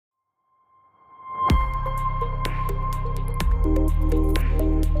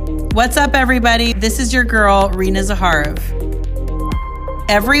What's up, everybody? This is your girl, Rena Zaharov.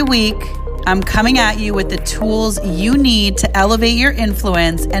 Every week, I'm coming at you with the tools you need to elevate your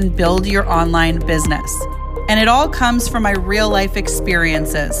influence and build your online business. And it all comes from my real life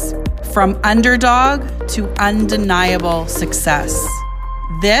experiences, from underdog to undeniable success.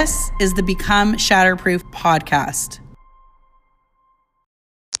 This is the Become Shatterproof podcast.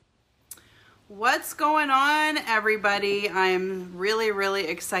 What's going on, everybody? I'm really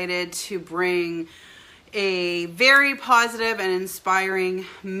excited to bring a very positive and inspiring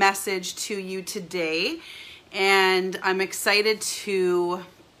message to you today. And I'm excited to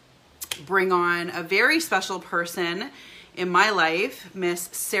bring on a very special person in my life, Miss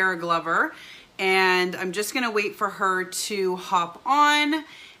Sarah Glover. And I'm just going to wait for her to hop on.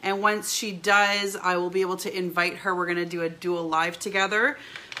 And once she does, I will be able to invite her. We're going to do a live together.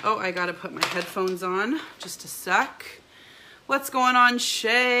 Oh, I got to put my headphones on. Just a sec. What's going on,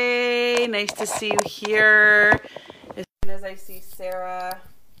 Shay? Nice to see you here. As soon as I see Sarah,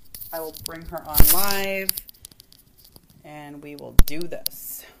 I will bring her on live. And we will do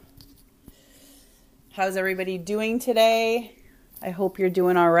this. How's everybody doing today? I hope you're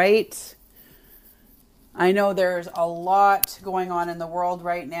doing all right. I know there's a lot going on in the world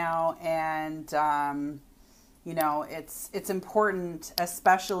right now, and you know, it's important,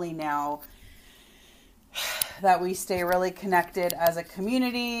 especially now, that we stay really connected as a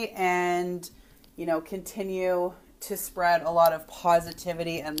community and, you know, continue to spread a lot of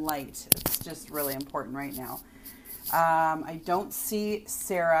positivity and light. It's just really important right now. I don't see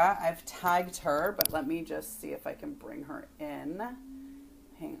Sarah. I've tagged her, but let me just see if I can bring her in.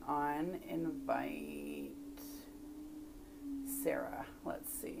 Hang on. Invite Sarah.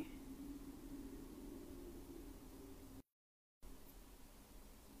 Let's see.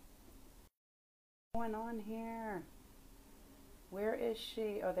 What's going on here? Where is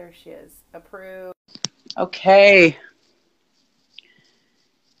she? Oh, there she is. Approved. Okay.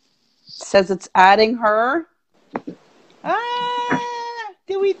 Says it's adding her. Did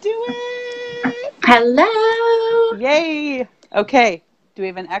we do it? Hello. Yay. Okay. Do we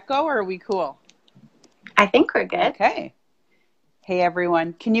have an echo or are we cool? I think we're good. Okay. Hey,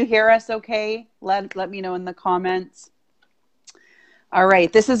 everyone. Can you hear us okay? Let me know in the comments. All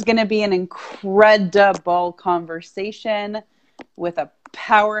right. This is going to be an incredible conversation with a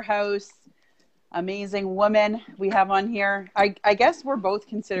powerhouse, amazing woman we have on here. I guess we're both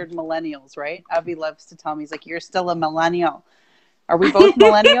considered millennials, right? Avi loves to tell me, he's like, you're still a millennial. Are we both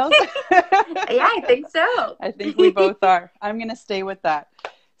millennials? Yeah, I think so. I think we both are. I'm going to stay with that.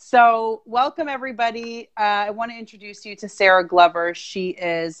 So welcome, everybody. I want to introduce you to Sarah Glover. She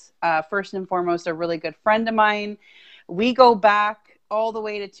is, first and foremost, a really good friend of mine. We go back all the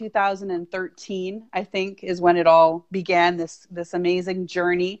way to 2013, I think, is when it all began, this amazing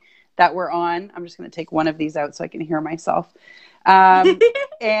journey that we're on. I'm just going to take one of these out so I can hear myself.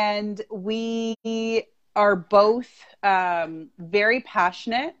 And we are both very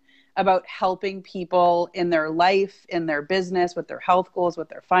passionate about helping people in their life, in their business, with their health goals, with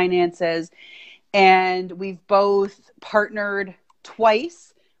their finances. And we've both partnered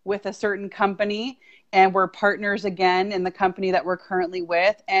twice with a certain company, and we're partners again in the company that we're currently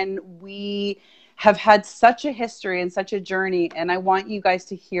with. And we have had such a history and such a journey. And I want you guys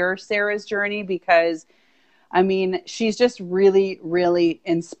to hear Sarah's journey because, I mean, she's just really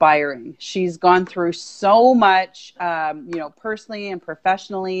inspiring. She's gone through so much, you know, personally and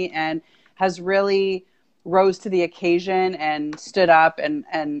professionally, and has really rose to the occasion and stood up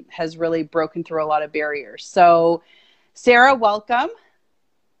and has really broken through a lot of barriers. So, Sarah, welcome.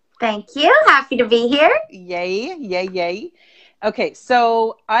 Thank you. Happy to be here. Yay. Okay,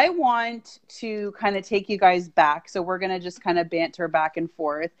 so I want to kind of take you guys back. So we're going to just kind of banter back and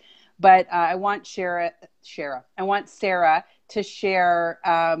forth. But I want Sarah to share,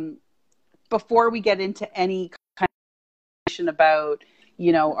 before we get into any kind of conversation about,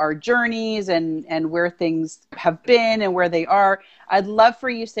 you know, our journeys and where things have been and where they are. I'd love for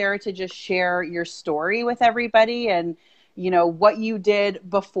you, Sarah, to just share your story with everybody and, you know, what you did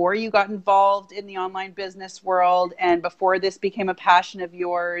before you got involved in the online business world and before this became a passion of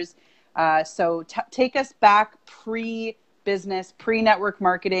yours. So take us back pre-business, pre-network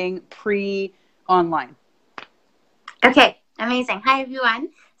marketing, pre-online. Okay, amazing. Hi, everyone.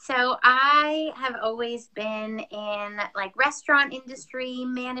 So I have always been in like restaurant industry,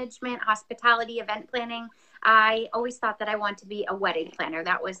 management, hospitality, event planning. I always thought that I wanted to be a wedding planner.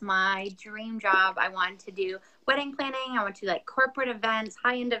 That was my dream job. I wanted to do wedding planning. I wanted to do like corporate events,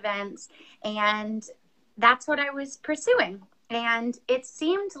 high-end events, and that's what I was pursuing. And it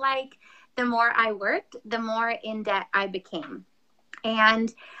seemed like the more I worked, the more in debt I became.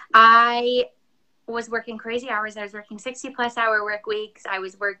 And I was working crazy hours. I was working 60-plus-hour work weeks. I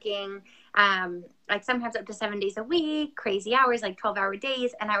was working like sometimes up to 7 days a week, crazy hours, like 12-hour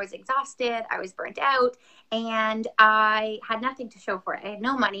days. And I was exhausted. I was burnt out. And I had nothing to show for it. I had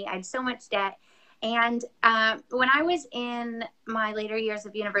no money. I had so much debt. And when I was in my later years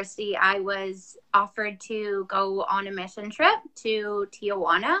of university, I was offered to go on a mission trip to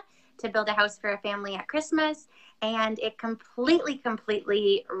Tijuana to build a house for a family at Christmas. And it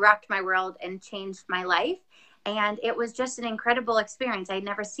completely rocked my world and changed my life. And it was just an incredible experience. I'd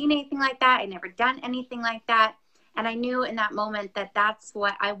never seen anything like that. I'd never done anything like that. And I knew in that moment that that's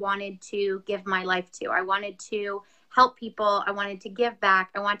what I wanted to give my life to. I wanted to help people. I wanted to give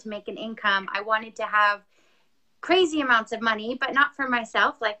back. I wanted to make an income. I wanted to have crazy amounts of money, but not for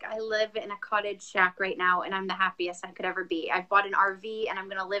myself. Like, I live in a cottage shack right now, and I'm the happiest I could ever be. I've bought an RV, and I'm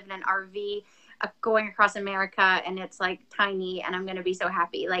going to live in an RV going across America, and it's like tiny, and I'm going to be so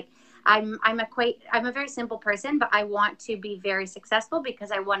happy. Like, I'm a very simple person, but I want to be very successful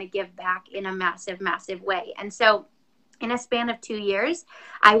because I want to give back in a massive way. And so in a span of 2 years,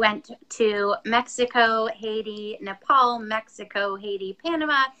 I went to Mexico, Haiti, Nepal, Mexico, Haiti,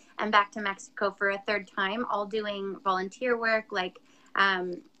 Panama, and back to Mexico for a third time, all doing volunteer work. Like,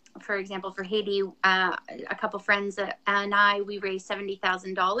 for example, for Haiti, a couple friends and we raised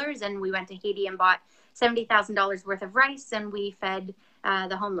 $70,000, and we went to Haiti and bought $70,000 worth of rice, and we fed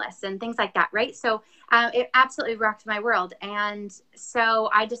the homeless and things like that, right? So it absolutely rocked my world. And so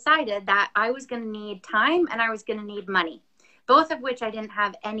I decided that I was going to need time and I was going to need money, both of which I didn't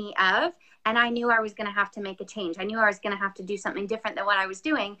have any of. And I knew I was going to have to make a change. I knew I was going to have to do something different than what I was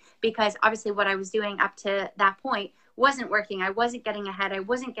doing, because obviously what I was doing up to that point wasn't working. I wasn't getting ahead. I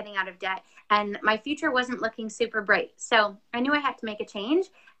wasn't getting out of debt, and my future wasn't looking super bright. So I knew I had to make a change,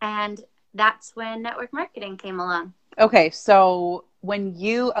 and that's when network marketing came along. Okay. So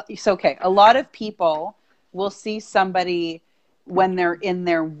a lot of people will see somebody when they're in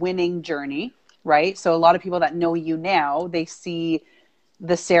their winning journey, right? So a lot of people that know you now, they see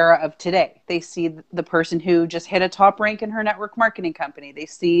the Sarah of today. They see the person who just hit a top rank in her network marketing company. They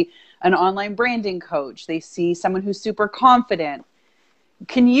see an online branding coach. They see someone who's super confident.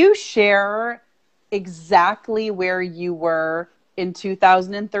 Can you share exactly where you were in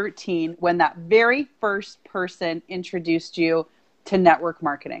 2013 when that very first person introduced you to network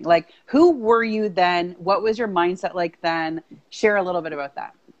marketing? Like, who were you then? What was your mindset like then? Share a little bit about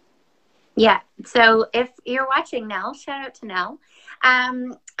that. Yeah. So if you're watching Nell, shout out to Nell.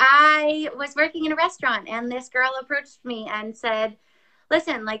 I was working in a restaurant, and this girl approached me and said,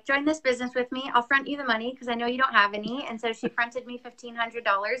 listen, like, join this business with me. I'll front you the money because I know you don't have any. And so she fronted me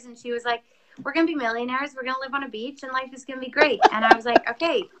 $1,500, and she was like, we're going to be millionaires. We're going to live on a beach, and life is going to be great. And I was like,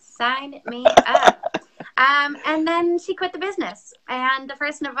 okay, sign me up. And then she quit the business, and the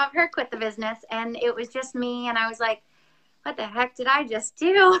person above her quit the business, and it was just me. And I was like, what the heck did I just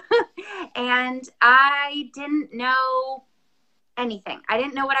do? And I didn't know anything. I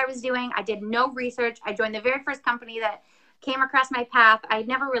didn't know what I was doing. I did no research. I joined the very first company that came across my path. I'd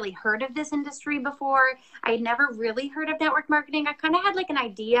never really heard of this industry before. I had never really heard of network marketing. I kind of had like an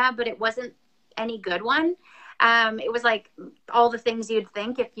idea, but it wasn't any good one. It was like all the things you'd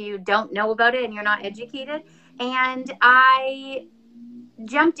think if you don't know about it and you're not educated. And I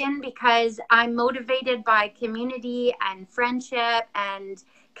jumped in because I'm motivated by community and friendship and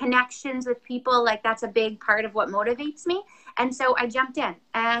connections with people. Like, that's a big part of what motivates me. And so I jumped in,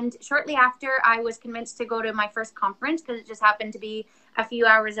 and shortly after, I was convinced to go to my first conference because it just happened to be a few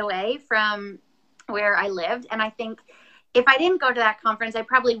hours away from where I lived. And I think if I didn't go to that conference, I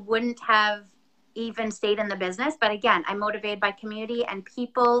probably wouldn't have even stayed in the business. But again, I'm motivated by community and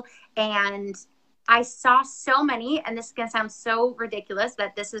people, and I saw so many, and this is going to sound so ridiculous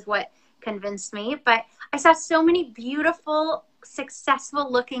that this is what convinced me, but I saw so many beautiful, successful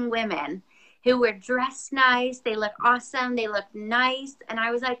looking women who were dressed nice. They look awesome. They look nice. And I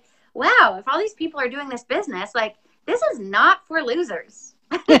was like, wow, if all these people are doing this business, like, this is not for losers.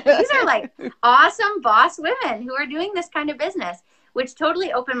 These are like awesome boss women who are doing this kind of business, which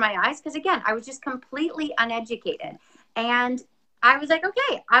totally opened my eyes. Because again, I was just completely uneducated. And I was like,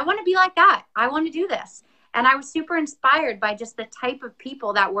 okay, I want to be like that. I want to do this. And I was super inspired by just the type of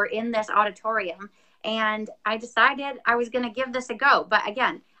people that were in this auditorium. And I decided I was going to give this a go. But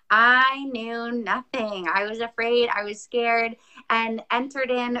again, I knew nothing. I was afraid. I was scared, and entered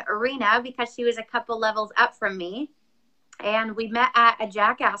in Arena because she was a couple levels up from me. And we met at a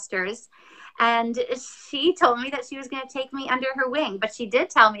Jack Astor's. And she told me that she was going to take me under her wing. But she did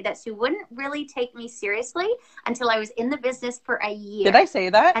tell me that she wouldn't really take me seriously until I was in the business for a year. Did I say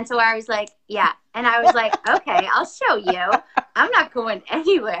that? And so I was like, yeah. And I was like, okay, I'll show you. I'm not going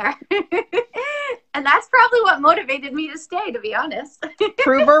anywhere. And that's probably what motivated me to stay, to be honest.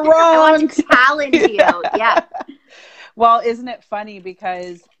 Prove her wrong. I want to challenge you. Yeah. Well, isn't it funny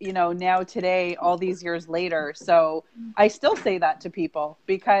because, now today, all these years later, so I still say that to people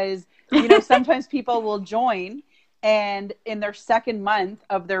because, sometimes people will join and in their second month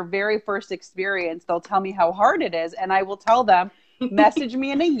of their very first experience, they'll tell me how hard it is. And I will tell them, message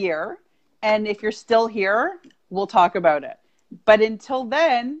me in a year. And if you're still here, we'll talk about it. But until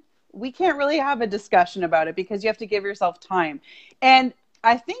then, we can't really have a discussion about it because you have to give yourself time. And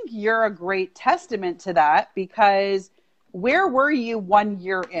I think you're a great testament to that because where were you 1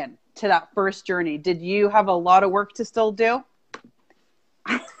 year in to that first journey? Did you have a lot of work to still do?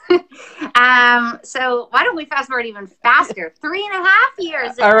 So why don't we fast forward even faster? 3.5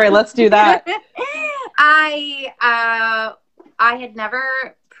 years. All right, let's do that. I had never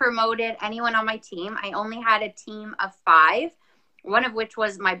promoted anyone on my team. I only had a team of 5. One of which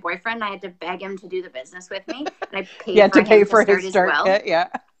was my boyfriend. I had to beg him to do the business with me, and I paid for his start kit, yeah,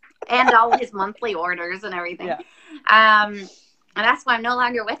 and all his monthly orders and everything. Yeah. And that's why I'm no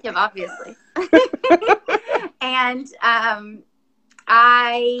longer with him, obviously. And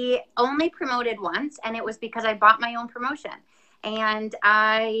I only promoted once, and it was because I bought my own promotion. And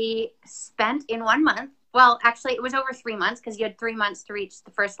I spent in 1 month. Well, actually, it was over 3 months because you had 3 months to reach the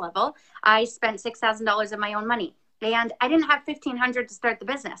first level. I spent $6,000 of my own money. And I didn't have $1,500 to start the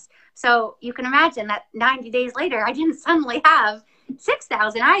business. So you can imagine that 90 days later, I didn't suddenly have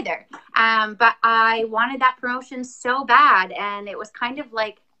 $6,000 either. But I wanted that promotion so bad. And it was kind of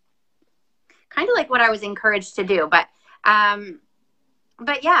like what I was encouraged to do. But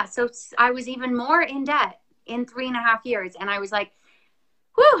yeah, so I was even more in debt in 3.5 years. And I was like,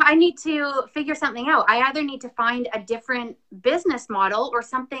 whew, I need to figure something out. I either need to find a different business model or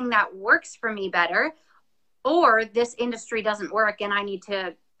something that works for me better, or this industry doesn't work and I need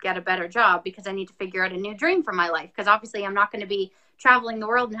to get a better job because I need to figure out a new dream for my life. Because obviously I'm not going to be traveling the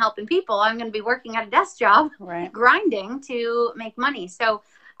world and helping people. I'm going to be working at a desk job, right, grinding to make money. So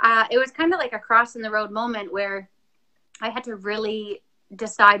it was kind of like a cross in the road moment where I had to really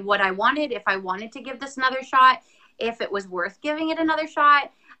decide what I wanted, if I wanted to give this another shot, if it was worth giving it another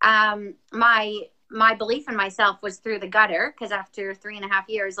shot. My belief in myself was through the gutter because after 3.5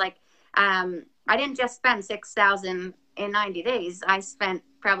 years, I didn't just spend $6,000 in 90 days. I spent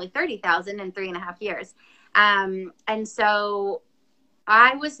probably $30,000 in 3.5 years. And so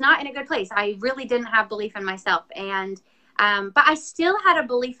I was not in a good place. I really didn't have belief in myself. And, but I still had a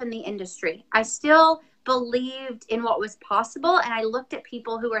belief in the industry. I still believed in what was possible. And I looked at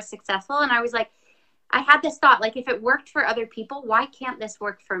people who were successful and I was like, I had this thought, like, if it worked for other people, why can't this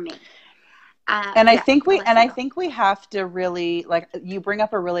work for me? I think we have to really, like, you bring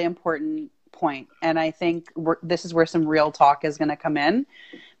up a really important point. And I think this is where some real talk is going to come in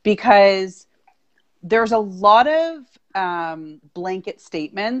because there's a lot of blanket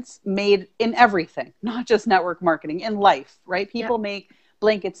statements made in everything, not just network marketing, in life, right? People make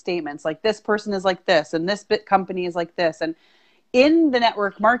blanket statements like this person is like this and this company is like this. And in the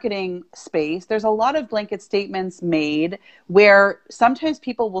network marketing space, there's a lot of blanket statements made where sometimes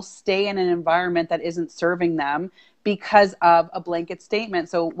people will stay in an environment that isn't serving them because of a blanket statement.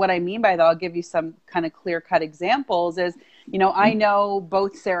 So what I mean by that, I'll give you some kind of clear-cut examples is, I know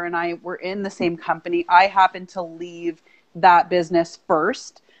both Sarah and I were in the same company. I happened to leave that business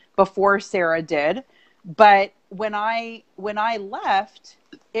first before Sarah did. But when I left,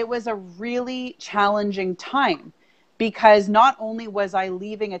 it was a really challenging time. Because not only was I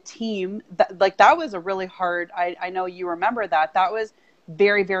leaving a team, that was a really hard, I know you remember that. That was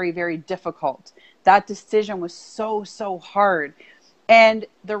very, very, very difficult. That decision was so, so hard. And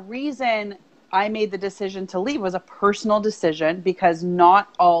the reason I made the decision to leave was a personal decision because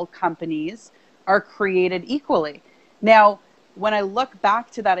not all companies are created equally. Now, when I look back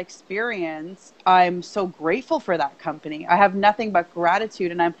to that experience, I'm so grateful for that company. I have nothing but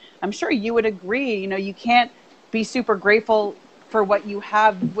gratitude. And I'm sure you would agree, you can't be super grateful for what you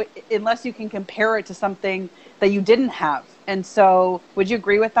have unless you can compare it to something that you didn't have. And so would you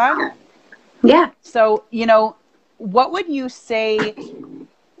agree with that? Yeah. So, what would you say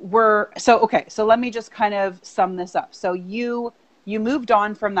so let me just kind of sum this up. So you moved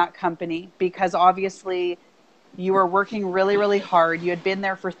on from that company because obviously you were working really, really hard. You had been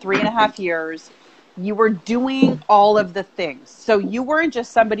there for 3.5 years. You were doing all of the things. So you weren't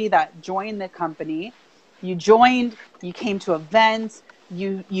just somebody that joined the company. You joined, you came to events,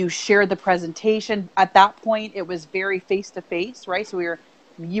 you shared the presentation. At that point, it was very face-to-face, right? So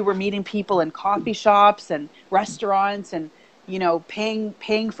you were meeting people in coffee shops and restaurants and,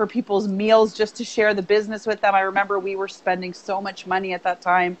 paying for people's meals just to share the business with them. I remember we were spending so much money at that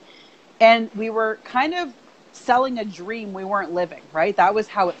time, and we were kind of selling a dream we weren't living, right? That was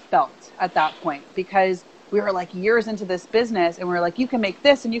how it felt at that point, because we were like years into this business and we were like, you can make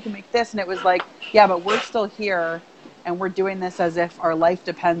this and you can make this. And it was like, yeah, but we're still here and we're doing this as if our life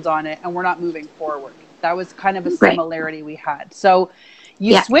depends on it and we're not moving forward. That was kind of a similarity we had. So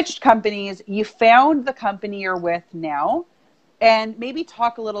you switched companies, you found the company you're with now, and maybe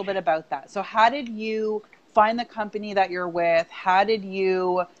talk a little bit about that. So how did you find the company that you're with? How did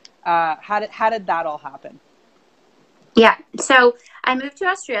you, how did that all happen? Yeah. So I moved to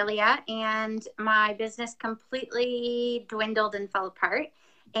Australia and my business completely dwindled and fell apart.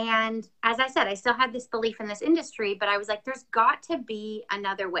 And as I said, I still had this belief in this industry, but I was like, there's got to be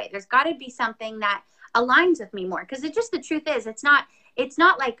another way. There's got to be something that aligns with me more. Because the truth is, it's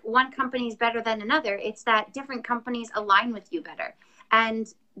not like one company is better than another. It's that different companies align with you better.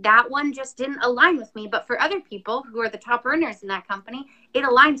 And that one just didn't align with me. But for other people who are the top earners in that company, it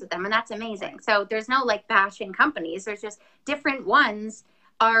aligns with them. And that's amazing. So there's no like bashing companies. There's just different ones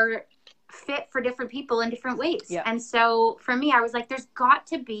are fit for different people in different ways. Yeah. And so for me, I was like, there's got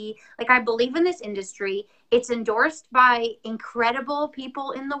to be, like, I believe in this industry. It's endorsed by incredible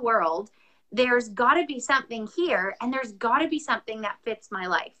people in the world. There's got to be something here, and there's got to be something that fits my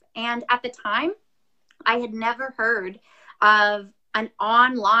life. And at the time, I had never heard of an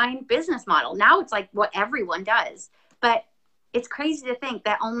online business model. Now it's like what everyone does. But it's crazy to think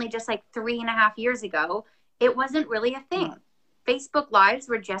that only just like 3.5 years ago, it wasn't really a thing. Facebook Lives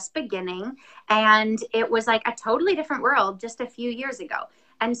were just beginning, and it was like a totally different world just a few years ago.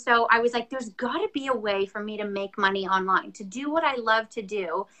 And so I was like, there's got to be a way for me to make money online, to do what I love to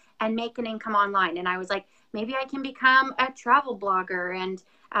do and make an income online. And I was like, maybe I can become a travel blogger, and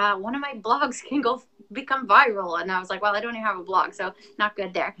one of my blogs can become viral. And I was like, well, I don't even have a blog, so not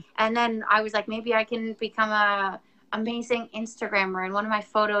good there. And then I was like, maybe I can become a amazing Instagrammer, and one of my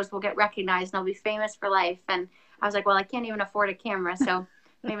photos will get recognized and I'll be famous for life. And I was like, well, I can't even afford a camera, so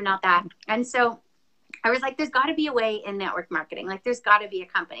maybe not that. And so I was like, there's got to be a way in network marketing. Like, there's got to be a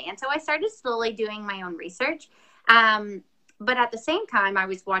company. And so I started slowly doing my own research. But at the same time, I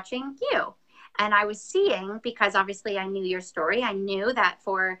was watching you. And I was seeing, because obviously I knew your story, I knew that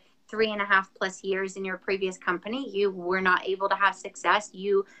for 3.5+ years in your previous company, you were not able to have success.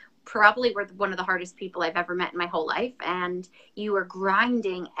 You probably were one of the hardest people I've ever met in my whole life. And you were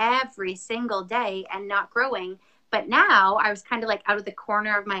grinding every single day and not growing. But now I was kind of like out of the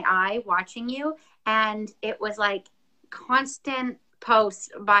corner of my eye watching you. And it was like constant posts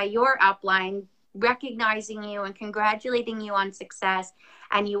by your upline recognizing you and congratulating you on success.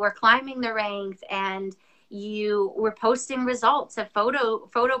 And you were climbing the ranks, and you were posting results of photo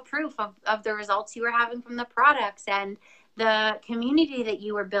proof of the results you were having from the products and the community that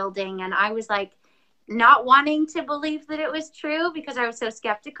you were building. And I was like not wanting to believe that it was true because I was so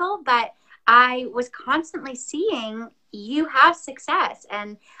skeptical, but I was constantly seeing you have success.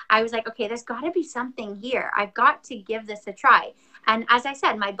 And I was like, okay, there's got to be something here. I've got to give this a try. And as I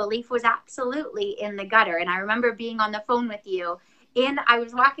said, my belief was absolutely in the gutter. And I remember being on the phone with you I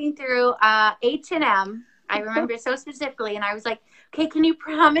was walking through H&M. I remember so specifically. And I was like, okay, can you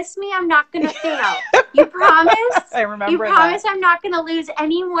promise me I'm not going to fail? You promise? I remember You promise I'm not going to lose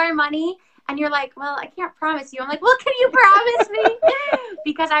any more money? And you're like, well, I can't promise you. I'm like, well, can you promise me?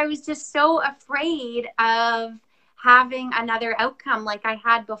 Because I was just so afraid of having another outcome like I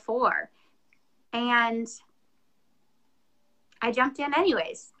had before. And I jumped in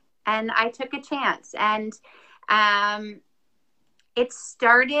anyways. And I took a chance. And it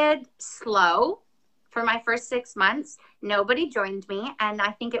started slow for my first 6 months. Nobody joined me. And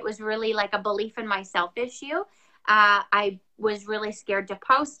I think it was really like a belief in myself issue. I was really scared to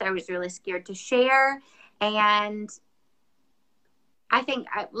post. I was really scared to share. And I think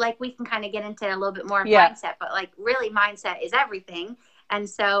like we can kind of get into a little bit more of mindset, but like really mindset is everything. And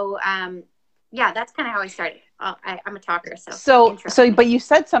so, that's kind of how I started. I'm a talker. So, but you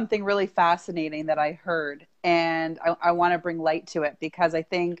said something really fascinating that I heard, and I want to bring light to it because I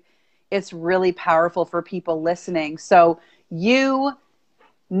think it's really powerful for people listening. So you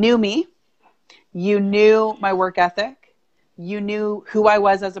knew me, you knew my work ethic, you knew who I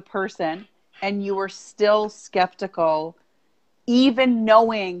was as a person, and you were still skeptical, even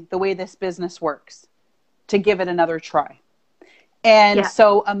knowing the way this business works, to give it another try. And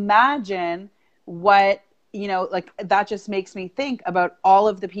so imagine what, like that just makes me think about all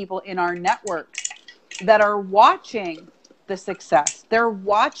of the people in our networks that are watching the success. They're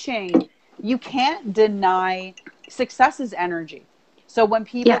watching. You can't deny success is energy. So when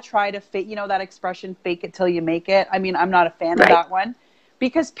people try to fake, you know, that expression, fake it till you make it. I mean, I'm not a fan of that one,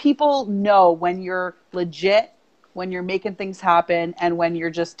 because people know when you're legit, when you're making things happen, and when you're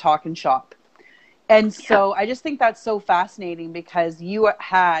just talking shop. And so I just think that's so fascinating, because you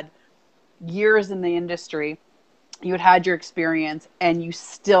had years in the industry, you had your experience, and you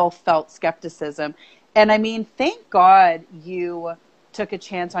still felt skepticism. And I mean, thank God you took a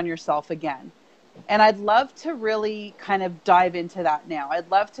chance on yourself again. And I'd love to really kind of dive into that now. I'd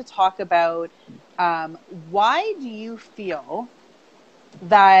love to talk about why do you feel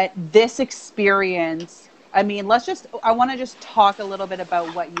that this experience, I mean, I want to just talk a little bit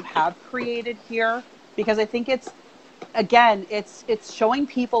about what you have created here, because I think it's showing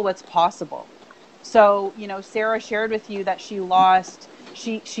people what's possible. So, you know, Sarah shared with you that she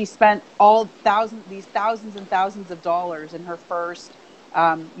spent these thousands and thousands of dollars in her first,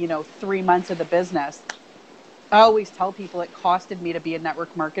 3 months of the business. I always tell people it costed me to be in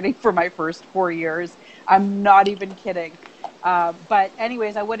network marketing for my first 4 years. I'm not even kidding. But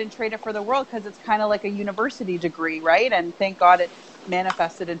anyways, I wouldn't trade it for the world, because it's kind of like a university degree, right? And thank God it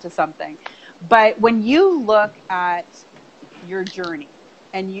manifested into something. But when you look at your journey,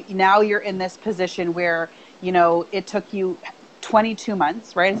 and now you're in this position where, you know, it took you 22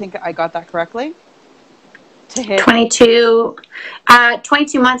 months, right? I think I got that correctly. To hit 22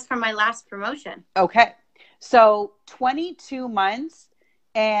 months from my last promotion. Okay. So 22 months,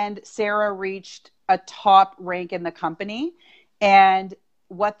 and Sarah reached a top rank in the company. And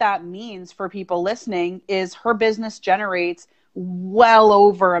what that means for people listening is her business generates well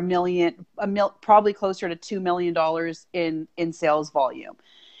over $1 million, probably closer to $2 million in sales volume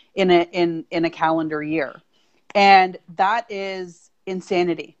in a calendar year. And that is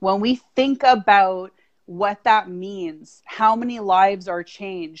insanity. When we think about what that means, how many lives are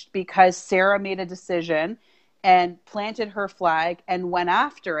changed because Sarah made a decision and planted her flag and went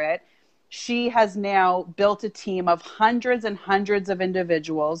after it. She has now built a team of hundreds and hundreds of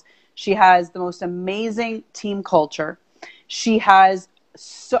individuals. She has the most amazing team culture. She has,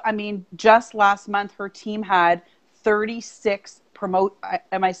 just last month, her team had 36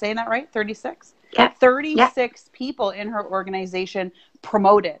 am I saying that right? 36? Yeah. 36 people in her organization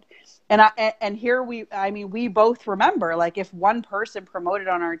promoted. And here we both remember, like, if one person promoted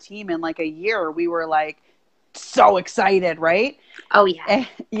on our team in like a year, we were like so excited, right? Oh yeah. And,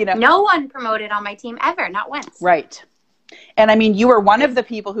 you know, no one promoted on my team ever, not once. Right. And I mean, you were one of the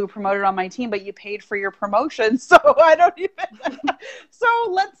people who promoted on my team, but you paid for your promotion. So I don't even, so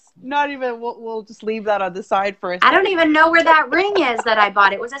let's not even, we'll just leave that on the side for a second. I don't even know where that ring is that I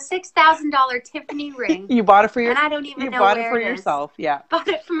bought. It was a $6,000 Tiffany ring. You bought it for and I don't even know where it is. You bought it for yourself. Yeah. Bought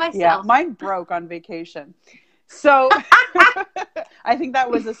it for myself. Yeah. Mine broke on vacation. So I think that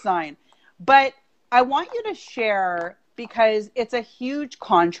was a sign. But I want you to share, because it's a huge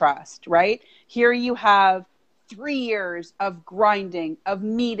contrast, right? Here you have 3 years of grinding, of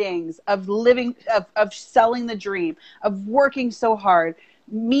meetings, of living, of selling the dream, of working so hard,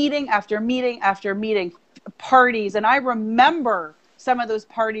 meeting after meeting after meeting, parties. And I remember some of those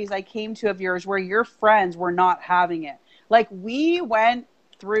parties I came to of yours where your friends were not having it. Like, we went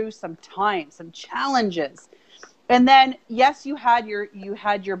through some time, some challenges. And then, yes, you had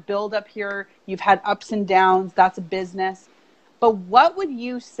your build up here. You've had ups and downs. That's a business. But what would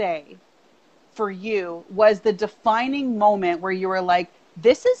you say for you was the defining moment where you were like,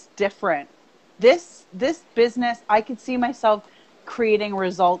 this is different. This business, I could see myself creating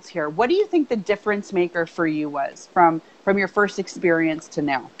results here. What do you think the difference maker for you was from your first experience to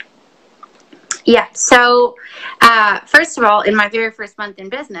now? Yeah. So, first of all, in my very first month in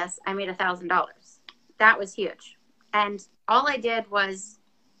business, I made $1,000. That was huge. And all I did was,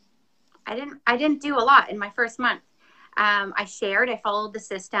 I didn't do a lot in my first month. I followed the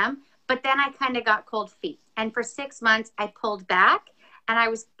system, but then I kind of got cold feet. And for 6 months, I pulled back, and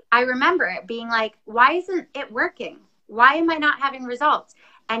I remember it being like, why isn't it working? Why am I not having results?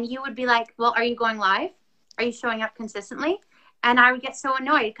 And you would be like, well, are you going live? Are you showing up consistently? And I would get so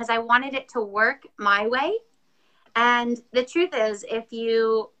annoyed because I wanted it to work my way. And the truth is, if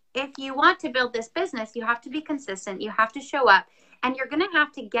you want to build this business, you have to be consistent. You have to show up, and you're going to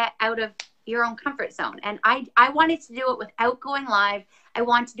have to get out of your own comfort zone. And I wanted to do it without going live. I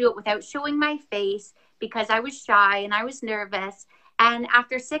wanted to do it without showing my face because I was shy and I was nervous. And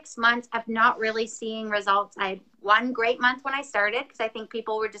after 6 months of not really seeing results, I had one great month when I started, because I think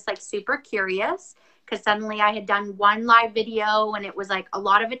people were just like super curious, because suddenly I had done one live video and it was like a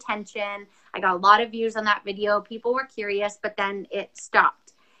lot of attention. I got a lot of views on that video. People were curious, but then it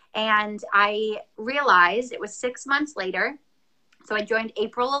stopped. And I realized it was 6 months later. So I joined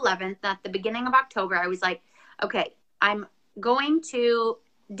April 11th. At the beginning of October, I was like, okay, I'm going to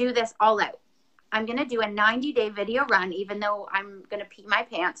do this all out. I'm going to do a 90-day video run, even though I'm going to pee my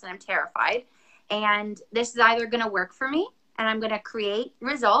pants and I'm terrified. And this is either going to work for me and I'm going to create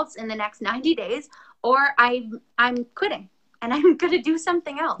results in the next 90 days, or I'm quitting and I'm going to do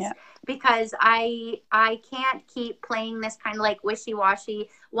something else, because I can't keep playing this kind of like wishy-washy,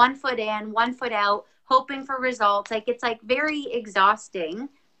 1 foot in, 1 foot out, hoping for results. Like, it's like very exhausting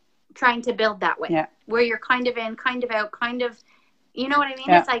trying to build that way, where you're kind of in, kind of out, kind of, you know what I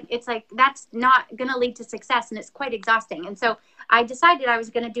mean? It's like that's not going to lead to success, and it's quite exhausting. And so I decided I was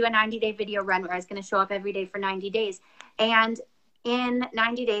going to do a 90-day video run where I was going to show up every day for 90 days. And in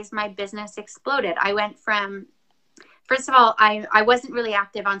 90 days, my business exploded. I went from, first of all, I wasn't really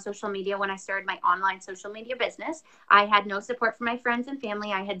active on social media when I started my online social media business. I had no support from my friends and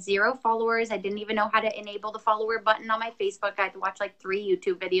family. I had 0 followers. I didn't even know how to enable the follower button on my Facebook. I had to watch like 3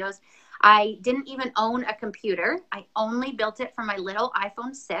 YouTube videos. I didn't even own a computer. I only built it from my little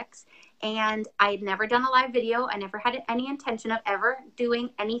iPhone 6, and I had never done a live video. I never had any intention of ever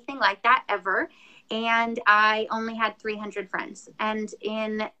doing anything like that ever. And I only had 300 friends. And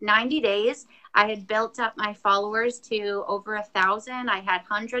in 90 days, I had built up my followers to over 1,000. I had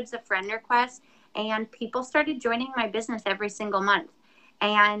hundreds of friend requests, and people started joining my business every single month.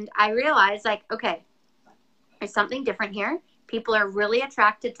 And I realized, like, okay, there's something different here. People are really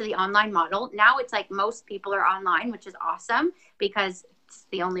attracted to the online model. Now it's like most people are online, which is awesome because it's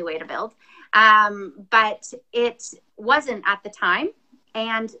the only way to build. But it wasn't at the time.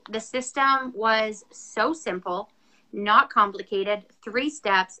 And the system was so simple, not complicated, 3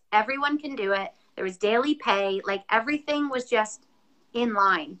 steps. Everyone can do it. There was daily pay. Like, everything was just in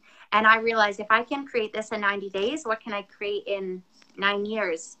line. And I realized, if I can create this in 90 days, what can I create in 9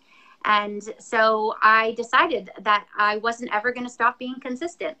 years? And so I decided that I wasn't ever going to stop being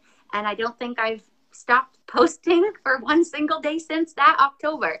consistent. And I don't think I've stopped posting for 1 single day since that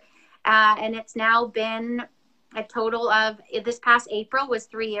October. And it's now been a total of, this past April was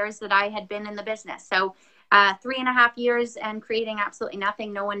 3 years that I had been in the business. So 3.5 years and creating absolutely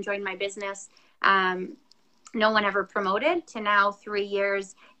nothing. No one joined my business. No one ever promoted, to now 3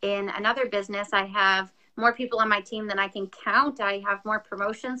 years in another business. I have more people on my team than I can count. I have more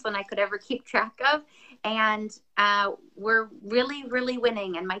promotions than I could ever keep track of. And we're really, really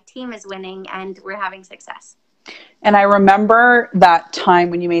winning. And my team is winning, and we're having success. And I remember that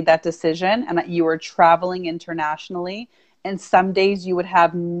time when you made that decision and that you were traveling internationally, and some days you would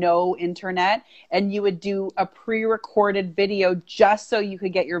have no internet and you would do a pre-recorded video just so you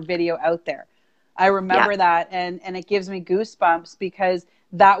could get your video out there. I remember that, and it gives me goosebumps, because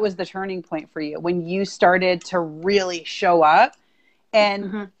that was the turning point for you when you started to really show up.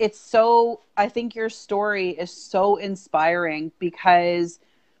 And it's so, I think your story is so inspiring, because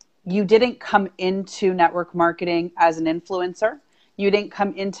you didn't come into network marketing as an influencer. You didn't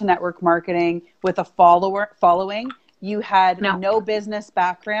come into network marketing with a following. You had no business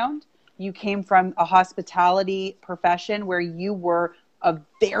background. You came from a hospitality profession where you were a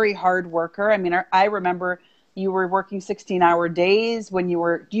very hard worker. I mean, I remember you were working 16-hour days when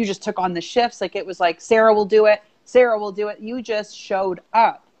you just took on the shifts. Like, it was like, Sarah will do it. Sarah will do it. You just showed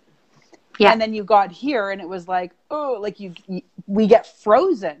up. Yeah. And then you got here, and it was like, oh, like we get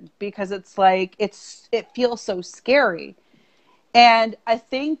frozen, because it's like, it feels so scary. And I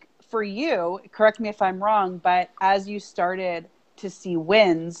think for you, correct me if I'm wrong, but as you started to see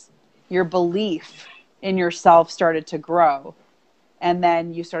wins, your belief in yourself started to grow. And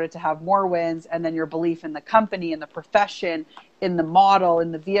then you started to have more wins, and then your belief in the company, in the profession, in the model,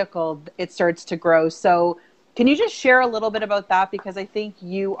 in the vehicle, it starts to grow. So can you just share a little bit about that? Because I think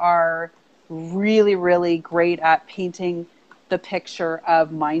you are really, really great at painting the picture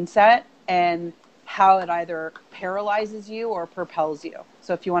of mindset and how it either paralyzes you or propels you.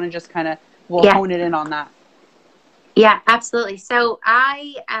 So if you want to just kind of, we'll hone it in on that. Yeah, absolutely. So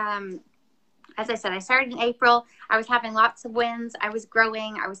as I said, I started in April. I was having lots of wins. I was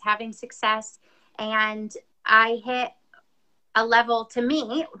growing. I was having success. And I hit a level, to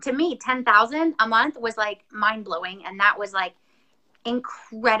me, 10,000 a month was like mind blowing. And that was like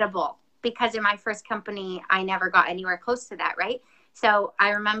incredible, because in my first company, I never got anywhere close to that. Right. So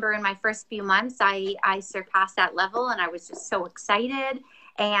I remember in my first few months, I surpassed that level, and I was just so excited.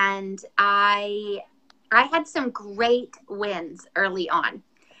 And I had some great wins early on.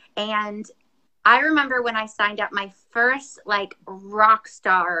 And I remember when I signed up my first like rock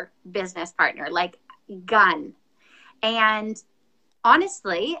star business partner, like gun. And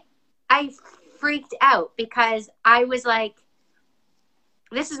honestly, I freaked out, because I was like,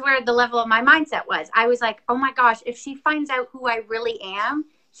 this is where the level of my mindset was. I was like, oh my gosh, if she finds out who I really am,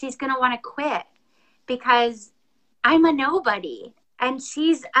 she's going to want to quit, because I'm a nobody. And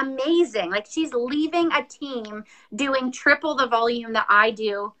she's amazing. Like, she's leaving a team doing triple the volume that I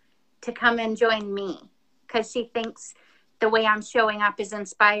do to come and join me because she thinks the way I'm showing up is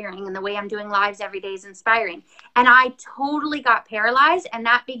inspiring and the way I'm doing lives every day is inspiring. And I totally got paralyzed, and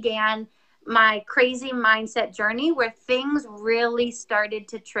that began my crazy mindset journey where things really started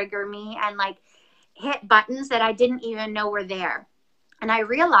to trigger me and like hit buttons that I didn't even know were there. And I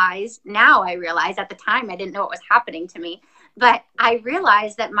realized, at the time, I didn't know what was happening to me, but I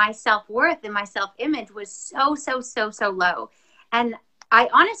realized that my self-worth and my self-image was so low. And I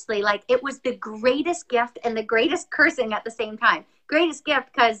honestly, like, it was the greatest gift and the greatest cursing at the same time. Greatest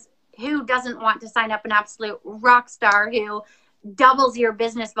gift because who doesn't want to sign up an absolute rock star who doubles your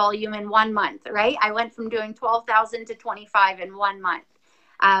business volume in 1 month, right? I went from doing 12,000 to 25 in 1 month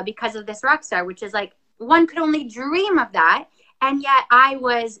because of this rock star, which is like, one could only dream of that. And yet I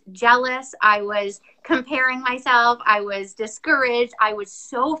was jealous. I was comparing myself. I was discouraged. I was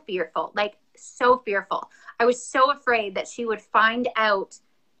so fearful, like so fearful. I was so afraid that she would find out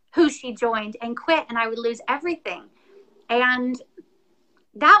who she joined and quit and I would lose everything. And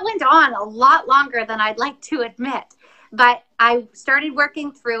that went on a lot longer than I'd like to admit. But I started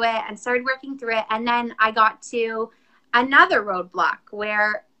working through it. And then I got to another roadblock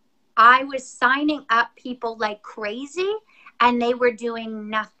where I was signing up people like crazy and they were doing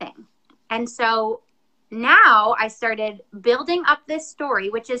nothing. And so now I started building up this story,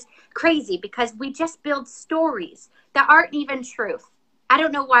 which is crazy because we just build stories that aren't even truth. I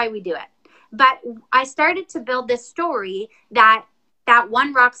don't know why we do it. But I started to build this story that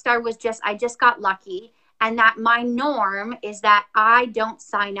one rock star was I just got lucky, and that my norm is that I don't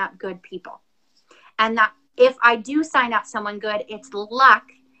sign up good people. And that if I do sign up someone good, it's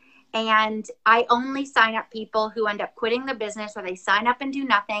luck. And I only sign up people who end up quitting the business or they sign up and do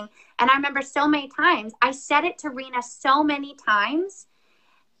nothing. And I remember so many times, I said it to Rena so many times,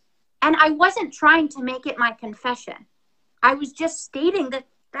 and I wasn't trying to make it my confession. I was just stating the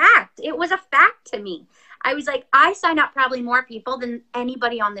fact. It was a fact to me. I was like, I sign up probably more people than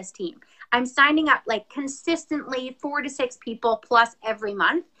anybody on this team. I'm signing up like consistently 4 to 6 people plus every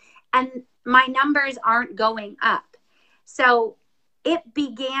month, and my numbers aren't going up. So it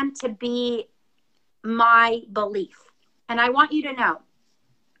began to be my belief. And I want you to know,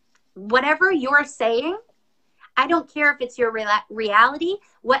 whatever you're saying, I don't care if it's your reality,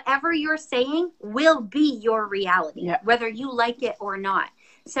 whatever you're saying will be your reality, whether you like it or not.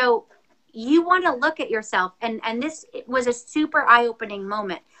 So you want to look at yourself. And this was a super eye-opening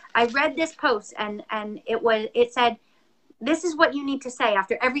moment. I read this post and it said, this is what you need to say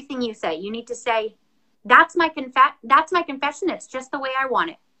after everything you say. You need to say, that's my confession. It's just the way I want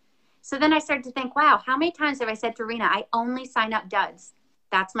it. So then I started to think, wow, how many times have I said to Rena, I only sign up duds.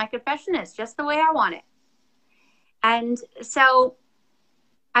 That's my confession. It's just the way I want it. And so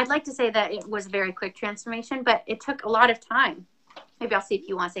I'd like to say that it was a very quick transformation, but it took a lot of time. Maybe I'll see if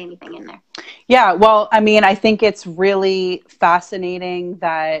you want to say anything in there. Yeah, well, I mean, I think it's really fascinating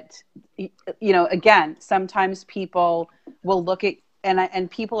that, again, sometimes people will look at, and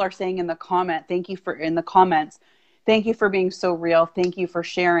people are saying in the comments, thank you for being so real. Thank you for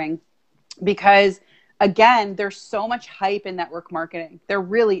sharing. Because again, there's so much hype in network marketing. There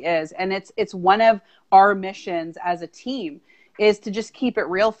really is. And it's one of our missions as a team is to just keep it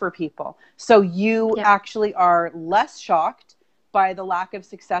real for people. So you actually are less shocked by the lack of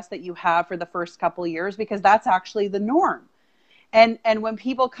success that you have for the first couple of years, because that's actually the norm. And when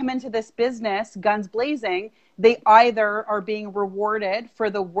people come into this business, guns blazing, they either are being rewarded for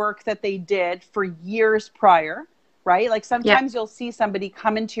the work that they did for years prior, right? Like sometimes you'll see somebody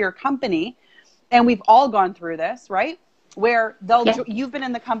come into your company, and we've all gone through this, right? Where you've been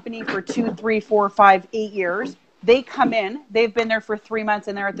in the company for 2, 3, 4, 5, 8 years. They come in, they've been there for 3 months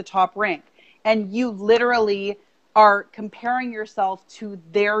and they're at the top rank. And you literally are comparing yourself to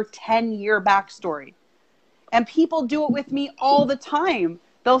their 10-year backstory. And people do it with me all the time.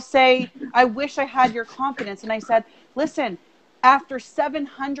 They'll say, I wish I had your confidence. And I said, listen, after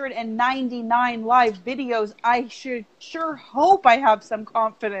 799 live videos, I should sure hope I have some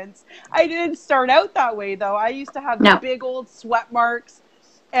confidence. I didn't start out that way, though. I used to have big old sweat marks,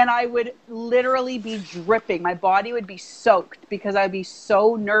 and I would literally be dripping. My body would be soaked because I'd be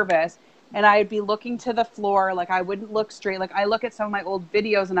so nervous, and I'd be looking to the floor. Like, I wouldn't look straight. Like, I look at some of my old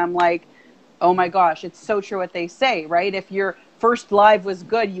videos, and I'm like, oh my gosh, it's so true what they say, right? If your first live was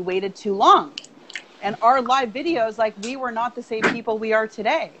good, you waited too long. And our live videos, like, we were not the same people we are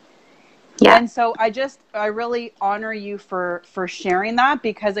today. Yeah. And so I really honor you for sharing that,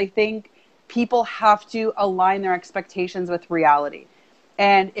 because I think people have to align their expectations with reality.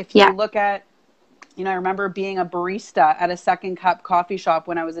 And if you look at, I remember being a barista at a Second Cup coffee shop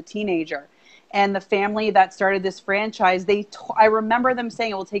when I was a teenager. And the family that started this franchise, I remember them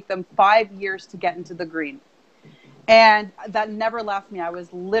saying it will take them 5 years to get into the green. And that never left me. I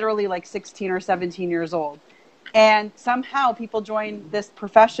was literally like 16 or 17 years old. And somehow people join this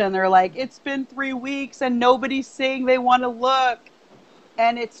profession. They're like, it's been 3 weeks and nobody's saying they want to look.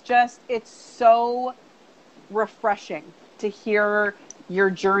 And it's so refreshing to hear your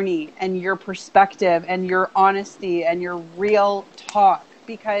journey and your perspective and your honesty and your real talk,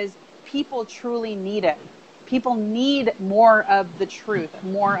 because people truly need it. People need more of the truth,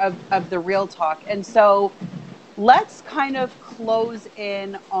 more of the real talk. And so let's kind of close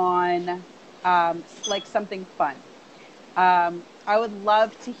in on like something fun. I would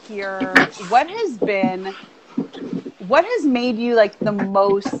love to hear what has made you like the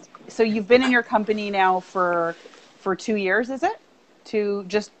most. So you've been in your company now for 2 years, is it?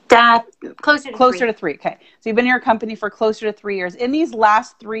 Closer to three. Okay. So you've been in your company for closer to 3 years. In these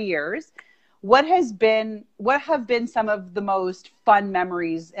last 3 years, what have been some of the most fun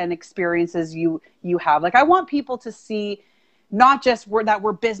memories and experiences you have? Like, I want people to see not just that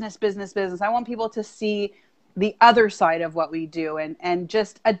we're business. I want people to see the other side of what we do and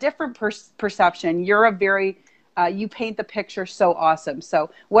just a different perception. You're you paint the picture so awesome. So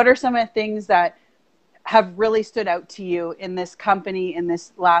what are some of the things that have really stood out to you in this company in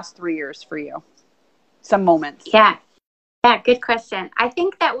this last 3 years for you? Some moments. Yeah, good question. I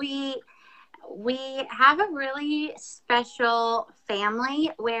think that we have a really special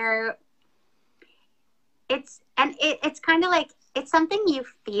family where it's kind of like, it's something you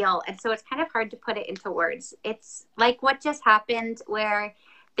feel. And so it's kind of hard to put it into words. It's like what just happened where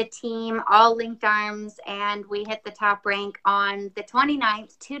the team all linked arms and we hit the top rank on the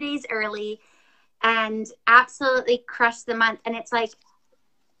 29th, 2 days early, and absolutely crushed the month. And it's like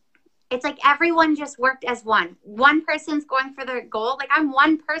everyone just worked as one. One person's going for their goal. Like, I'm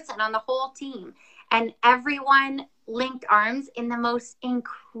one person on the whole team, and everyone linked arms in the most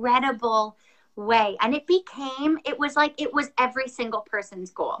incredible way. And it was every single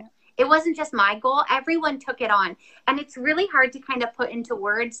person's goal. It wasn't just my goal. Everyone took it on. And it's really hard to kind of put into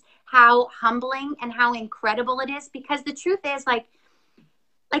words how humbling and how incredible it is, because the truth is, like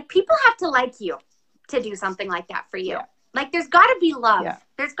people have to like you to do something like that for you. Yeah. Like, there's got to be love. Yeah.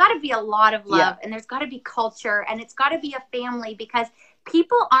 There's got to be a lot of love, yeah. And there's got to be culture, and it's got to be a family, because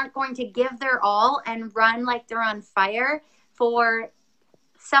people aren't going to give their all and run like they're on fire for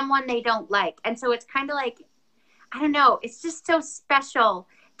someone they don't like. And so it's kind of like, I don't know, it's just so special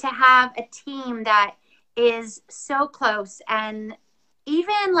to have a team that is so close. And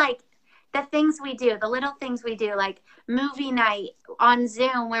even like the things we do, the little things we do, like movie night on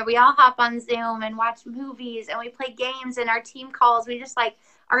Zoom, where we all hop on Zoom and watch movies and we play games, and our team calls, we just like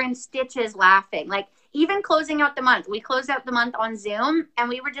are in stitches laughing. Like, even closing out the month, we closed out the month on Zoom and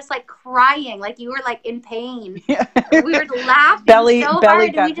we were just like crying, like you were like in pain. Yeah. We were laughing so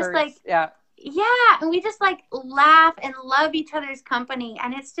hard, and we just like, yeah, and we just like laugh and love each other's company.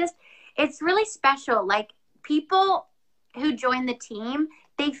 And it's really special. Like, people who join the team,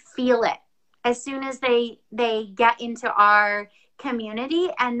 they feel it as soon as they get into our community.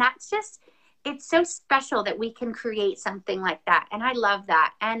 And that's just, it's so special that we can create something like that. And I love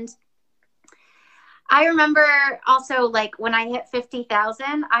that. And I remember also, like, when I hit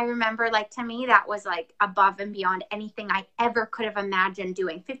 50,000, I remember, like, to me, that was like above and beyond anything I ever could have imagined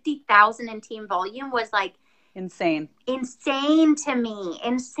doing. 50,000 in team volume was like insane to me.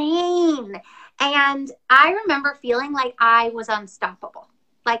 Insane. And I remember feeling like I was unstoppable.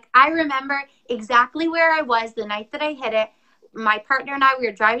 Like, I remember exactly where I was the night that I hit it. My partner and I, we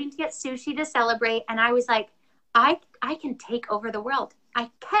were driving to get sushi to celebrate. And I was like, I can take over the world.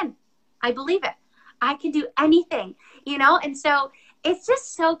 I can. I believe it. I can do anything, you know? And so it's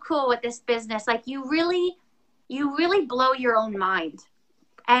just so cool with this business. Like, you really blow your own mind.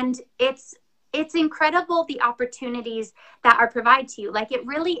 And it's incredible, the opportunities that are provided to you. Like, it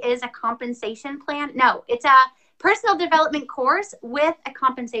really is a compensation plan. No, it's a personal development course with a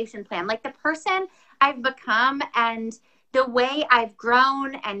compensation plan. Like, the person I've become and the way I've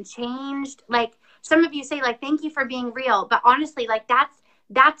grown and changed. Like, some of you say, like, thank you for being real. But honestly, like, that's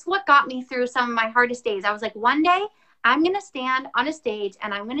what got me through some of my hardest days. I was like, one day I'm going to stand on a stage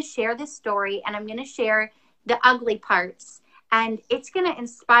and I'm going to share this story, and I'm going to share the ugly parts, and it's going to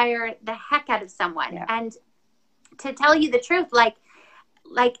inspire the heck out of someone. Yeah. And to tell you the truth, like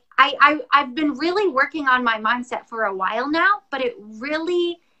I've been really working on my mindset for a while now, but it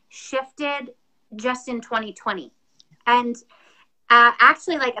really shifted just in 2020. And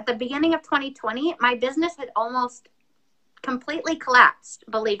actually, like, at the beginning of 2020, my business had almost completely collapsed,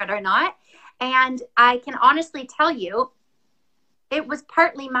 believe it or not. And I can honestly tell you, it was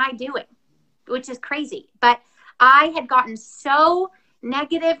partly my doing, which is crazy. But I had gotten so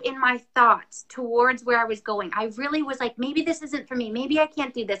negative in my thoughts towards where I was going. I really was like, maybe this isn't for me. Maybe I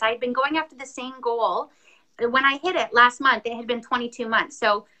can't do this. I had been going after the same goal. When I hit it last month, it had been 22 months.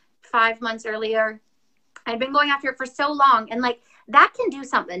 So 5 months earlier, I'd been going after it for so long. And like, that can do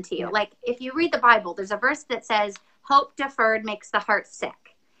something to you. Like, if you read the Bible, there's a verse that says, hope deferred makes the heart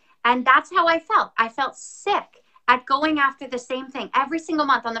sick. And that's how I felt. I felt sick at going after the same thing every single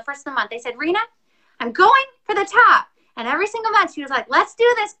month. On the first of the month, they said, Rena, I'm going for the top. And every single month she was like, let's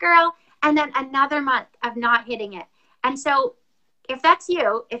do this, girl. And then another month of not hitting it. And so if that's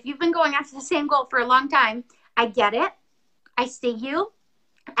you, if you've been going after the same goal for a long time, I get it. I see you.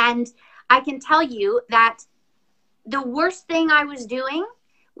 And I can tell you that the worst thing I was doing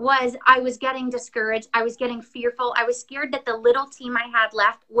was I was getting discouraged. I was getting fearful. I was scared that the little team I had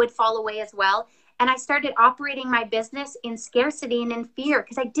left would fall away as well. And I started operating my business in scarcity and in fear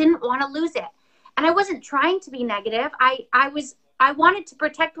because I didn't want to lose it. And I wasn't trying to be negative. I wanted to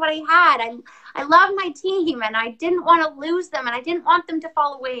protect what I had. I love my team and I didn't want to lose them and I didn't want them to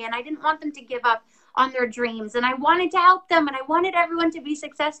fall away and I didn't want them to give up on their dreams and I wanted to help them and I wanted everyone to be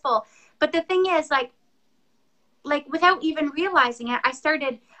successful. But the thing is, like without even realizing it, I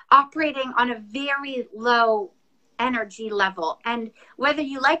started operating on a very low energy level. And whether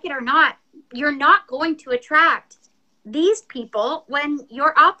you like it or not, you're not going to attract these people when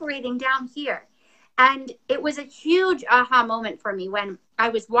you're operating down here. And it was a huge aha moment for me when I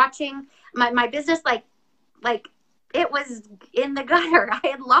was watching my business, like it was in the gutter. I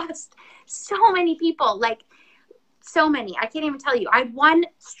had lost so many people, like so many. I can't even tell you. I had one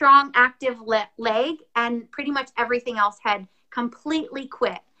strong, active leg and pretty much everything else had completely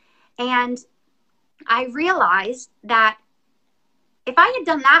quit. And I realized that if I had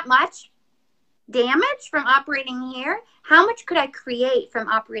done that much damage from operating here, how much could I create from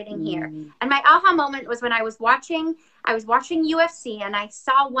operating here? And my aha moment was when I was watching UFC and I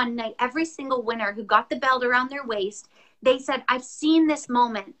saw one night every single winner who got the belt around their waist, they said, I've seen this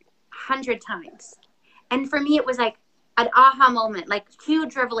moment 100 times. And for me, it was like an aha moment, like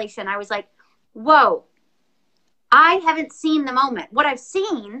huge revelation. I was like, whoa, I haven't seen the moment. What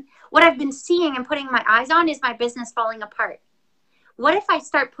I've been seeing and putting my eyes on is my business falling apart. What if I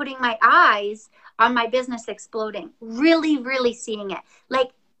start putting my eyes on my business exploding, really, really seeing it?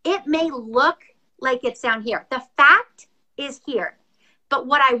 Like, it may look like it's down here. The fact is here. But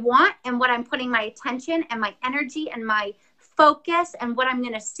what I want and what I'm putting my attention and my energy and my focus and what I'm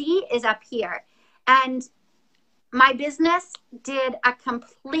going to see is up here. And my business did a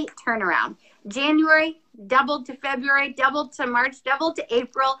complete turnaround. January doubled to February, doubled to March, doubled to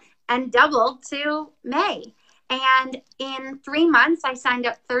April, and doubled to May. And in 3 months, I signed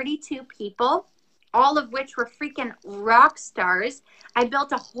up 32 people, all of which were freaking rock stars. I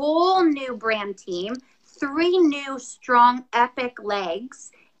built a whole new brand team, 3 new strong, epic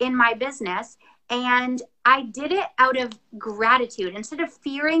legs in my business. And I did it out of gratitude. Instead of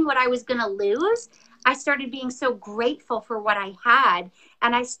fearing what I was going to lose, I started being so grateful for what I had.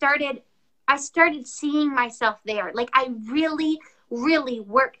 And I started seeing myself there. Like, I really, really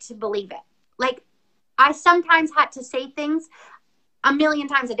worked to believe it. Like, I sometimes had to say things a million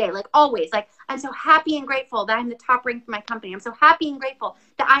times a day, like always. Like, I'm so happy and grateful that I'm the top rank for my company. I'm so happy and grateful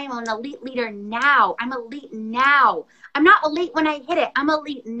that I am an elite leader now. I'm elite now. I'm not elite when I hit it. I'm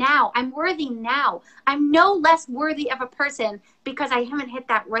elite now. I'm worthy now. I'm no less worthy of a person because I haven't hit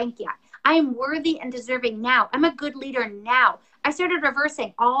that rank yet. I am worthy and deserving now. I'm a good leader now. I started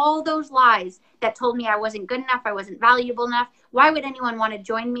reversing all those lies that told me I wasn't good enough, I wasn't valuable enough. Why would anyone want to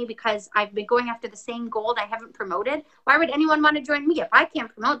join me because I've been going after the same goal I haven't promoted? Why would anyone want to join me? If I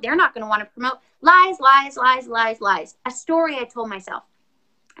can't promote, they're not going to want to promote. Lies, lies, lies, lies, lies. A story I told myself.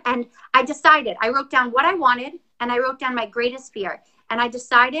 And I decided, I wrote down what I wanted and I wrote down my greatest fear. And I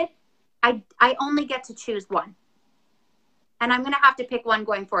decided I only get to choose one. And I'm going to have to pick one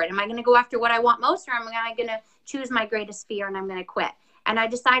going forward. Am I going to go after what I want most, or am I going to choose my greatest fear and I'm going to quit? And I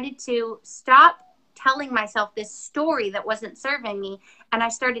decided to stop telling myself this story that wasn't serving me. And I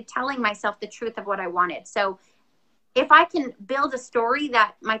started telling myself the truth of what I wanted. So if I can build a story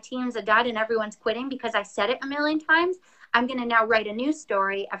that my team's a dud and everyone's quitting because I said it a million times, I'm going to now write a new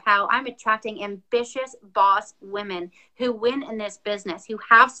story of how I'm attracting ambitious boss women who win in this business, who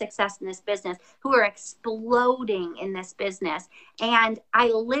have success in this business, who are exploding in this business. And I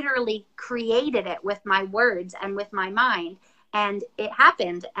literally created it with my words and with my mind. And it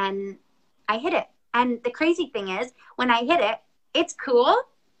happened and I hit it. And the crazy thing is, when I hit it, it's cool.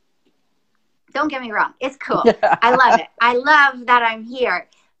 Don't get me wrong. It's cool. I love it. I love that I'm here.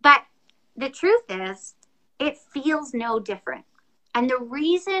 But the truth is, it feels no different. And the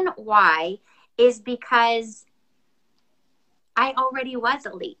reason why is because I already was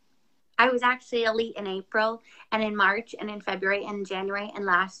elite. I was actually elite in April and in March and in February and January and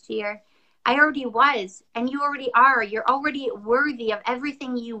last year. I already was, and you already are. You're already worthy of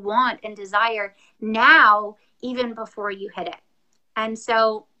everything you want and desire now, even before you hit it. And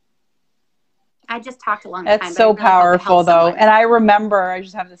so I just talked a long time. It's so powerful, though. And I remember, I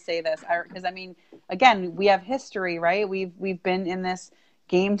just have to say this, because I mean, again, we have history, right? We've been in this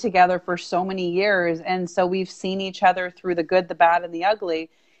game together for so many years, and so we've seen each other through the good, the bad, and the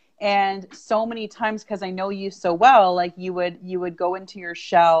ugly. And so many times, because I know you so well, like you would go into your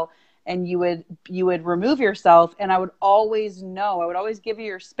shell and you would remove yourself, and I would always give you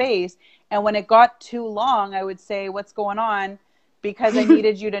your space. And when it got too long, I would say, "What's going on?" Because I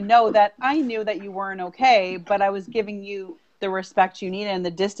needed you to know that I knew that you weren't okay, but I was giving you the respect you needed and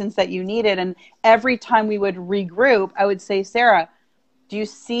the distance that you needed. And every time we would regroup, I would say, "Sarah, do you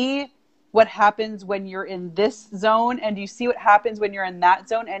see what happens when you're in this zone? And do you see what happens when you're in that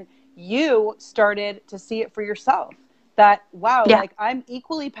zone?" And you started to see it for yourself, that, wow, like I'm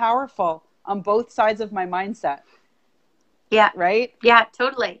equally powerful on both sides of my mindset. Yeah. Right? Yeah,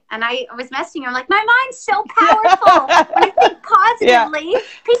 totally. And I was messaging her, I'm like, my mind's so powerful. When I think positively,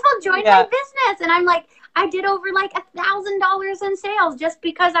 people join my business. And I'm like, I did over like $1,000 in sales just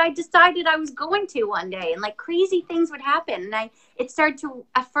because I decided I was going to one day, and like crazy things would happen. And it started to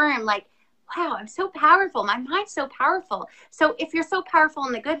affirm, like, wow, I'm so powerful. My mind's so powerful. So if you're so powerful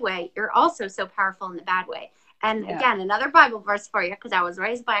in the good way, you're also so powerful in the bad way. And again, another Bible verse for you, because I was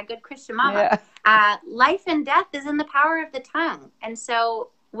raised by a good Christian mama. Life and death is in the power of the tongue. And so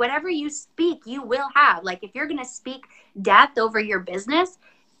whatever you speak, you will have. Like if you're going to speak death over your business,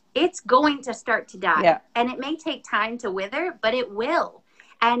 it's going to start to die. Yeah. And it may take time to wither, but it will.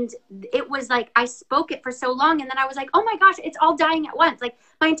 And it was like, I spoke it for so long. And then I was like, oh my gosh, it's all dying at once. Like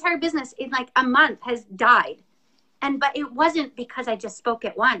my entire business in like a month has died. But it wasn't because I just spoke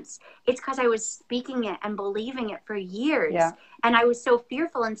it once. It's because I was speaking it and believing it for years. Yeah. And I was so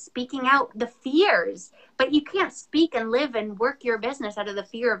fearful and speaking out the fears. But you can't speak and live and work your business out of the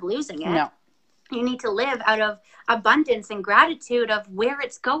fear of losing it. No. You need to live out of abundance and gratitude of where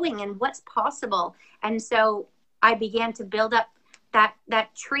it's going and what's possible. And so I began to build up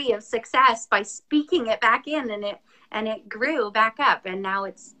that tree of success by speaking it back in, and it grew back up. And now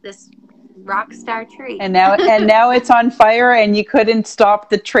it's this rock star tree. And now it's on fire, and you couldn't stop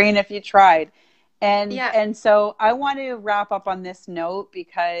the train if you tried. And so I want to wrap up on this note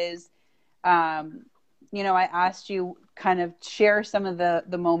because, I asked you kind of share some of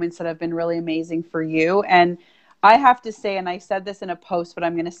the moments that have been really amazing for you. And I have to say, and I said this in a post, but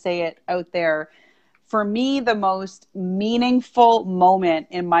I'm going to say it out there. For me, the most meaningful moment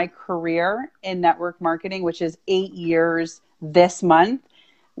in my career in network marketing, which is 8 years this month,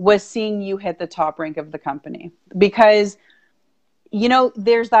 was seeing you hit the top rank of the company. Because,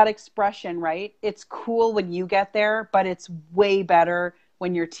 there's that expression, right? It's cool when you get there, but it's way better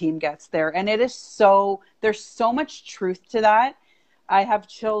when your team gets there. And there's so much truth to that. I have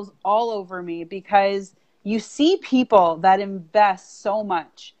chills all over me because you see people that invest so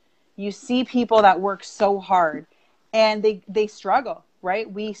much. You see people that work so hard and they struggle,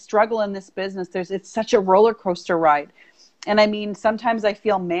 right? We struggle in this business. It's such a roller coaster ride. And I mean, sometimes I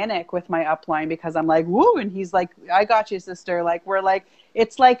feel manic with my upline because I'm like, woo. And he's like, I got you, sister. Like, we're like,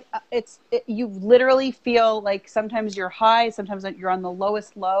 you literally feel like sometimes you're high, sometimes you're on the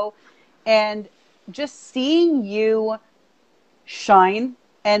lowest low. And just seeing you shine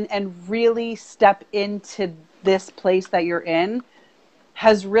and really step into this place that you're in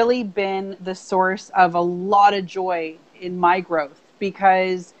has really been the source of a lot of joy in my growth,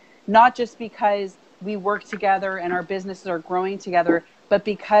 because not just because we work together and our businesses are growing together, but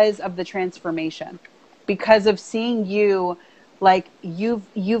because of the transformation, because of seeing you, like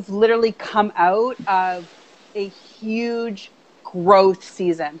you've literally come out of a huge growth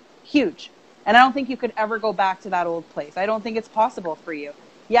season, huge. And I don't think you could ever go back to that old place. I don't think it's possible for you.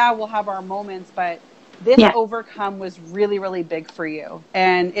 Yeah, we'll have our moments, but this overcome was really, really big for you.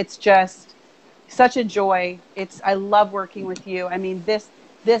 And it's just such a joy. I love working with you. I mean, this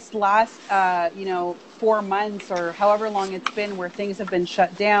last, 4 months or however long it's been where things have been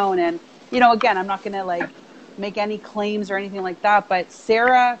shut down. And, again, I'm not going to make any claims or anything like that, but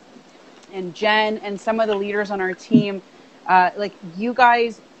Sarah and Jen and some of the leaders on our team, you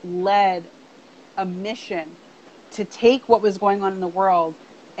guys led a mission to take what was going on in the world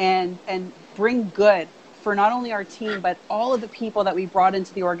and bring good for not only our team, but all of the people that we brought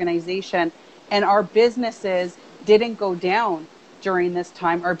into the organization. And our businesses didn't go down. during this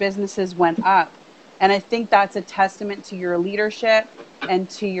time. Our businesses went up. And I think that's a testament to your leadership and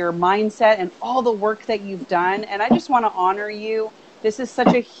to your mindset and all the work that you've done. And I just want to honor you. This is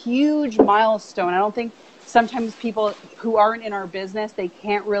such a huge milestone. I don't think sometimes people who aren't in our business, they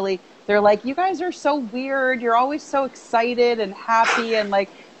can't really, they're like, you guys are so weird. You're always so excited and happy and like,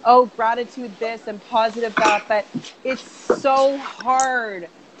 oh, gratitude this and positive that. But it's so hard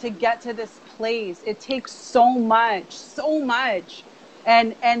to get to this place. It takes so much, so much.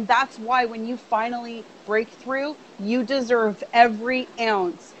 And that's why when you finally break through, you deserve every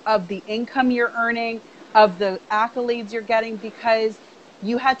ounce of the income you're earning, of the accolades you're getting, because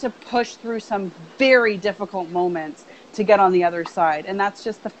you had to push through some very difficult moments to get on the other side. And that's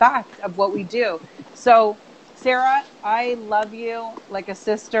just the fact of what we do. So, Sarah, I love you like a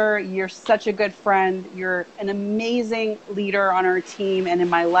sister. You're such a good friend. You're an amazing leader on our team and in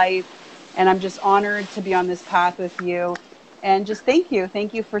my life. And I'm just honored to be on this path with you. And just thank you.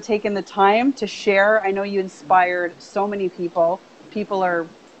 Thank you for taking the time to share. I know you inspired so many people. People are,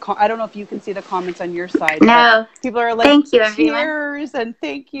 I don't know if you can see the comments on your side. No. People are like, thank you, everyone. Cheers and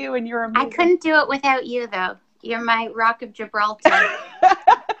thank you. And you're amazing. I couldn't do it without you, though. You're my Rock of Gibraltar.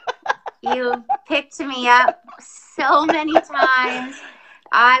 You picked me up so many times.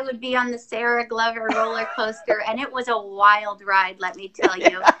 I would be on the Sarah Glover roller coaster, and it was a wild ride, let me tell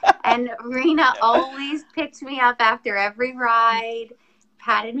you. And Rena always picked me up after every ride,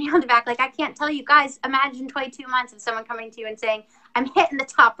 patted me on the back. Like, I can't tell you guys, imagine 22 months of someone coming to you and saying, I'm hitting the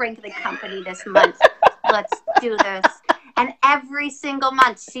top rank of the company this month. Let's do this. And every single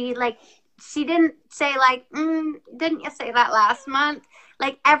month, she didn't say like, didn't you say that last month?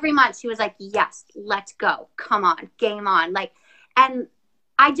 Like, every month she was like, yes, let's go. Come on, game on. Like, and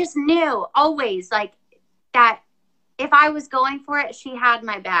I just knew always like that if I was going for it, she had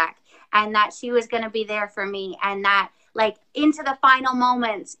my back and that she was going to be there for me. And that like into the final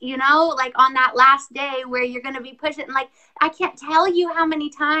moments, you know, like on that last day where you're going to be pushing, like, I can't tell you how many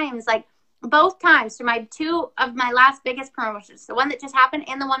times, like both times for my two of my last biggest promotions, the one that just happened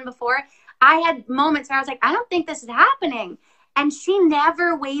and the one before, I had moments where I was like, I don't think this is happening. And she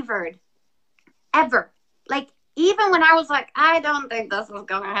never wavered, ever. Like, even when I was like, I don't think this is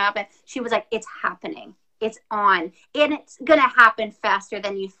going to happen, she was like, it's happening. It's on. And it's going to happen faster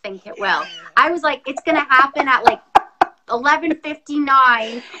than you think it will. I was like, it's going to happen at like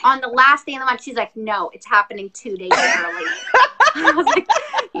 11:59 on the last day of the month. She's like, no, it's happening 2 days early. I was like,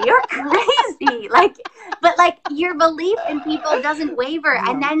 you're crazy. Like, but like your belief in people doesn't waver. Yeah.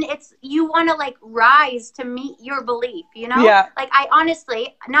 And then it's, you want to like rise to meet your belief, you know? Yeah. Like, I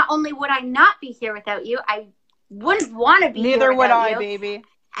honestly, not only would I not be here without you, I wouldn't want to be here without you. Neither would I, baby.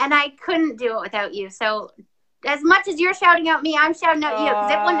 And I couldn't do it without you. So as much as you're shouting out me, I'm shouting out you,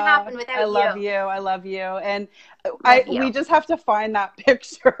 because it wouldn't happen without you. I love you. And we just have to find that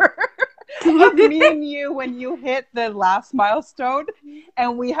picture of me and you when you hit the last milestone,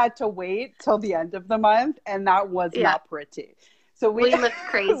 and we had to wait till the end of the month, and that was not pretty. So we looked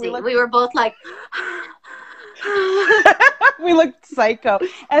crazy. we were both like, we looked psycho.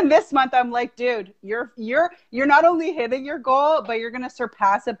 And this month I'm like, dude, you're not only hitting your goal, but you're gonna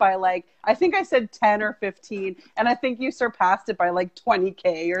surpass it by like, I think I said 10 or 15, and I think you surpassed it by like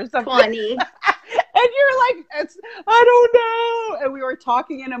 20K or something. 20. And you're like, I don't know. And we were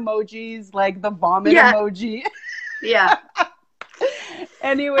talking in emojis, like the vomit emoji. Yeah.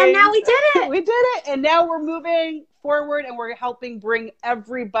 Anyway. And now we did it. We did it. And now we're moving forward, and we're helping bring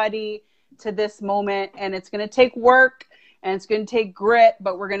everybody to this moment. And it's going to take work, and it's going to take grit,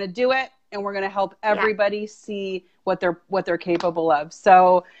 but we're going to do it. And we're going to help everybody see what they're capable of.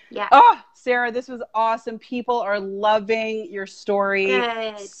 So, Sarah, this was awesome. People are loving your story.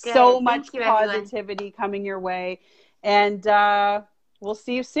 Good. So much positivity coming your way. And we'll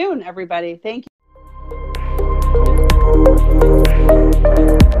see you soon, everybody. Thank you.